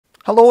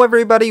Hello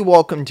everybody,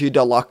 welcome to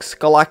Deluxe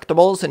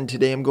Collectibles, and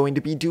today I'm going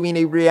to be doing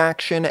a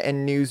reaction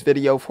and news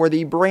video for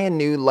the brand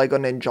new LEGO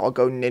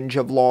Ninjago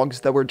Ninja vlogs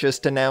that were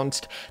just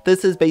announced.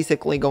 This is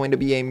basically going to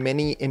be a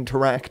mini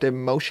interactive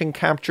motion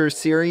capture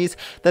series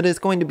that is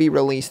going to be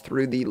released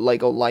through the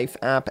LEGO Life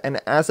app, and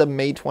as of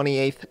May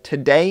 28th,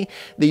 today,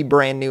 the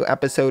brand new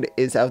episode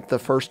is out, the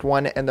first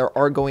one, and there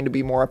are going to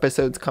be more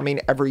episodes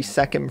coming every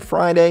second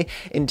Friday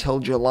until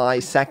July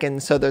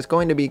 2nd, so there's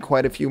going to be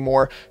quite a few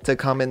more to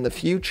come in the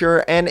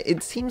future, and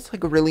it seems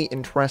like a really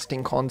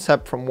interesting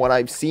concept from what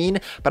I've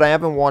seen, but I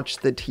haven't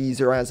watched the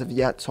teaser as of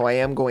yet, so I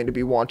am going to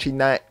be watching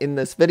that in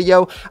this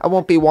video. I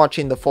won't be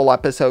watching the full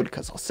episode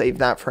because I'll save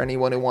that for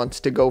anyone who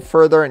wants to go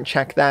further and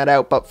check that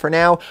out, but for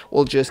now,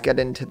 we'll just get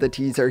into the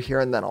teaser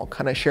here, and then I'll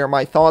kind of share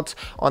my thoughts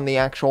on the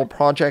actual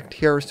project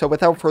here. So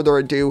without further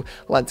ado,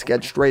 let's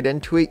get straight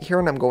into it here,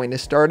 and I'm going to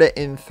start it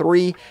in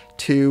 3,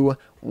 2,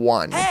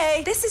 1.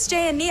 Hey, this is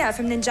Jay and Nya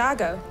from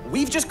Ninjago.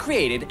 We've just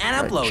created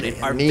and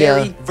uploaded our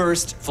very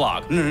first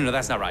vlog. No,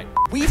 that's not right.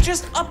 We've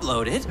just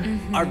uploaded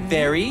our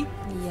very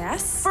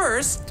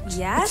first.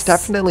 It's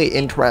definitely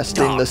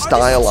interesting, the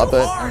style of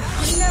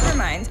it. Never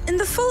mind. In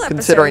the full episode,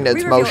 considering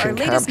it's we motion our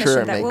latest capture,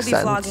 mission that we'll be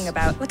vlogging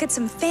about. Look at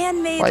some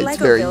fan-made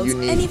LEGO builds,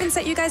 and even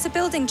set you guys a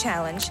building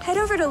challenge. Head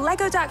over to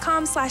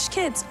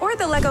lego.com/kids or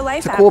the LEGO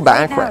Life app cool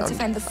background. right now to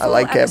find the full I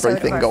like episode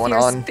everything of going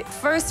on.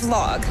 First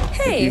vlog.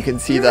 Hey, you can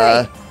see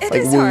the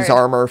right. Woo's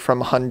armor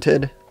from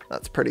Hunted.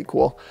 That's pretty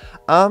cool.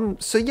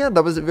 So yeah,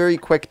 that was a very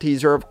quick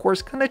teaser, of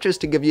course, kind of just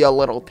to give you a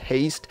little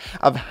taste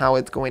of how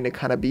it's going to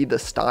kind of be, the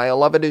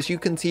style of it. As you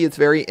can see, it's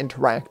very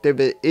interactive.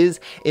 It is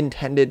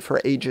intended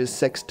for ages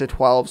 6 to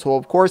 12, so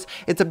of course,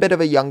 it's a bit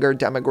of a younger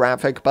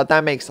demographic, but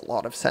that makes a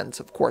lot of sense,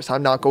 of course.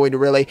 I'm not going to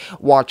really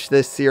watch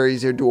this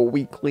series or do a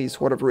weekly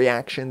sort of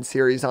reaction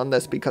series on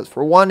this, because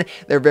for one,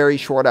 they're very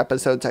short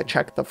episodes. I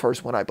checked the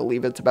first one, I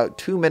believe it's about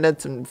 2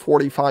 minutes and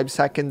 45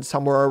 seconds,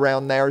 somewhere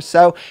around there,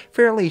 so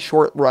fairly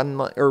short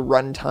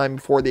run time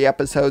for the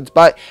episodes,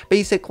 but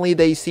basically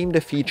they seem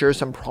to feature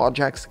some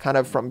projects kind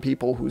of from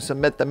people who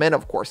submit them in,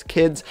 of course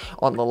kids,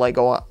 on the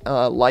LEGO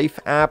Life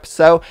app,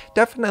 so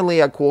definitely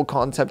a cool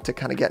concept to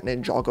kind of get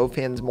Ninjago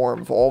fans more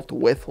involved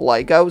with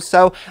LEGO,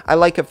 so I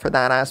like it for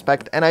that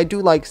aspect, and I do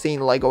like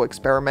seeing LEGO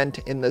experiment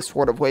in this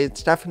sort of way.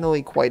 It's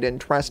definitely quite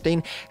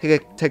interesting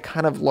to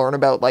kind of learn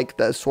about like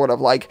the sort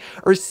of like,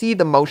 or see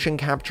the motion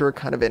capture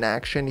kind of in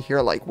action here,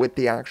 like with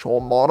the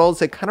actual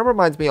models. It kind of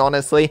reminds me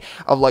honestly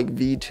of like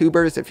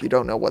VTubers. If you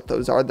don't know what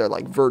those are, they're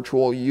like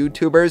virtual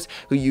YouTubers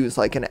who use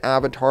like an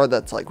avatar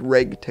that's like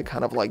rigged to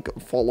kind of like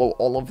follow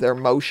all of their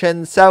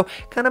motions. So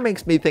kind of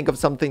makes me think of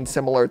something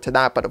similar to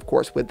that, but of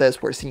course with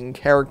this we're seeing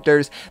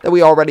characters that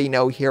we already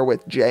know here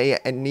with Jay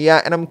and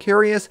Nya, and I'm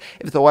curious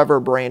if they'll ever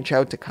branch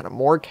out to kind of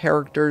more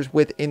characters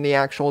within the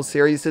actual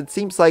series. It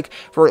seems like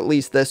for at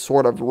least this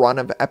sort of run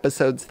of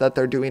episodes that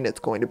they're doing, it's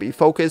going to be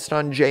focused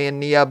on Jay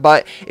and Nya,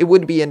 but it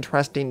would be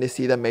interesting to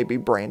see them maybe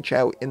branch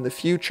out in the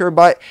future.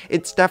 But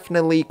it's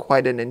definitely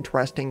quite an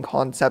interesting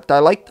concept. I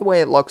like the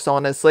way it looks,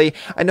 honestly.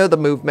 I know the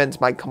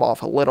movements might come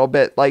off a little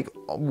bit like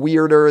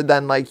weirder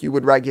than like you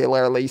would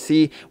regularly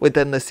see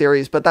within the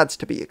series, but that's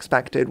to be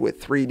expected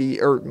with 3D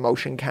or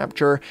motion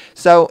capture,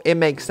 so it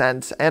makes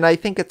sense, and I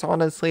think it's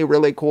honestly a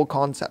really cool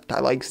concept. I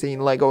like seeing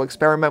LEGO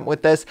experiment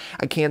with this.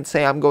 I can't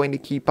say I'm going to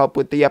keep up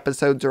with the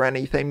episodes or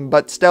anything,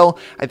 but still,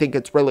 I think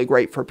it's really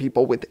great for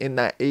people within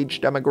that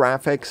age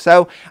demographic.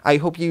 So I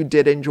hope you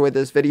did enjoy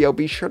this video.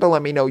 Be sure to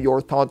let me know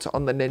your thoughts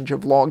on the Ninja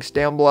vlogs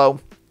down below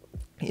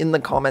in the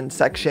comments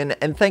section,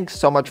 and thanks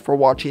so much for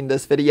watching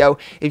this video.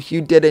 If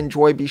you did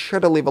enjoy, be sure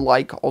to leave a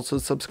like, also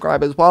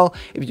subscribe as well.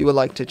 If you would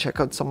like to check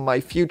out some of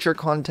my future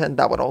content,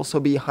 that would also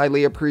be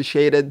highly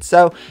appreciated.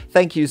 So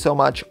thank you so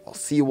much. I'll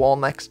see you all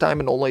next time,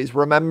 and always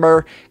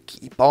remember,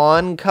 keep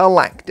on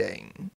collecting.